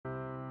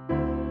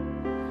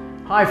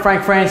Hi,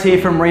 Frank Franze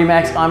here from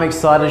Remax. I'm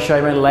excited to show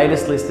you my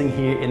latest listing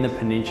here in the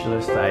Peninsula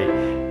Estate.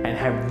 And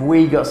have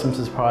we got some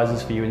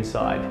surprises for you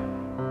inside?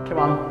 Come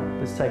on,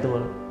 let's take a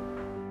look.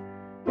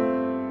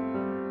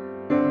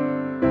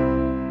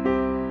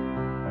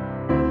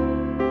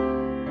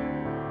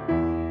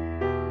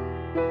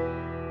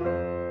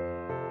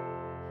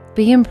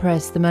 Be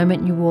impressed the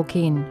moment you walk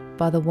in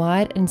by the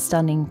wide and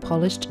stunning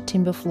polished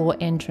timber floor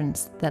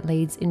entrance that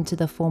leads into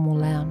the formal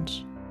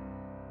lounge.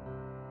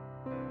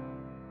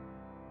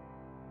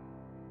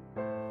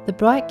 The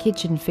bright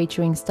kitchen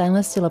featuring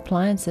stainless steel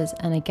appliances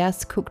and a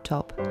gas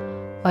cooktop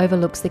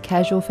overlooks the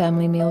casual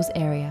family meals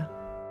area.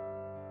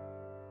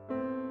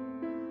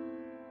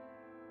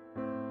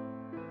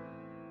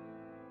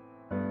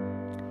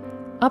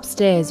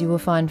 Upstairs you will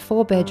find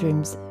 4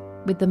 bedrooms,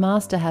 with the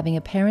master having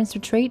a parents'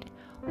 retreat,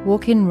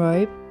 walk-in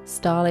robe,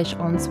 stylish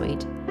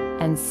ensuite,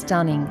 and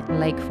stunning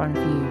lakefront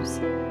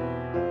views.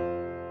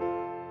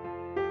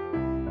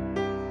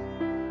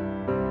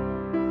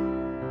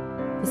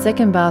 The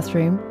second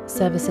bathroom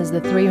services the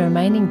 3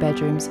 remaining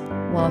bedrooms,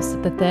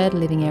 whilst the third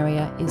living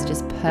area is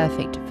just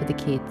perfect for the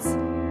kids.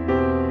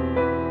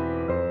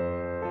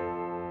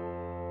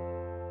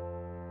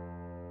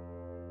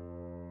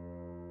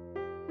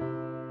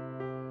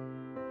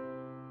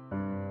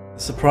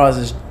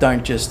 Surprises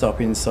don't just stop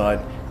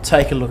inside.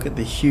 Take a look at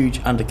the huge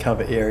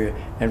undercover area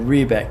and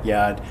rear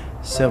backyard,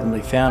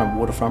 seldomly found on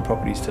waterfront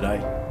properties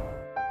today.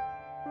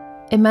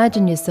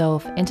 Imagine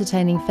yourself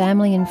entertaining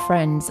family and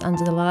friends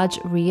under the large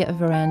rear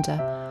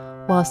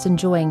veranda whilst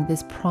enjoying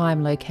this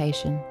prime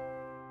location.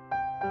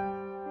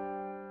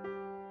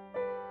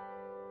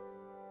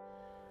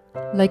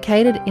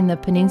 Located in the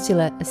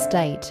Peninsula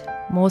Estate,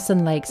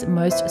 Mawson Lakes'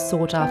 most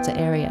sought-after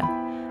area,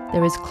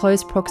 there is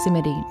close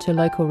proximity to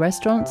local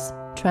restaurants,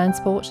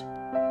 transport,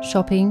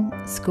 shopping,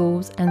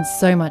 schools, and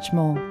so much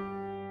more.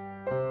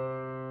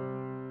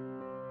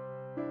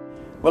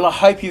 Well, I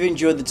hope you've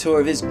enjoyed the tour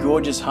of this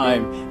gorgeous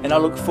home, and I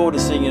look forward to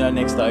seeing you at our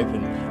next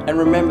open. And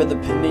remember, the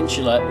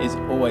Peninsula is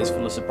always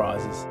full of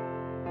surprises.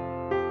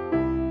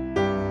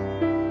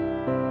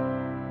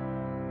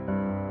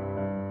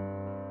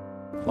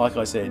 Like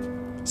I said,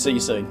 see you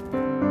soon.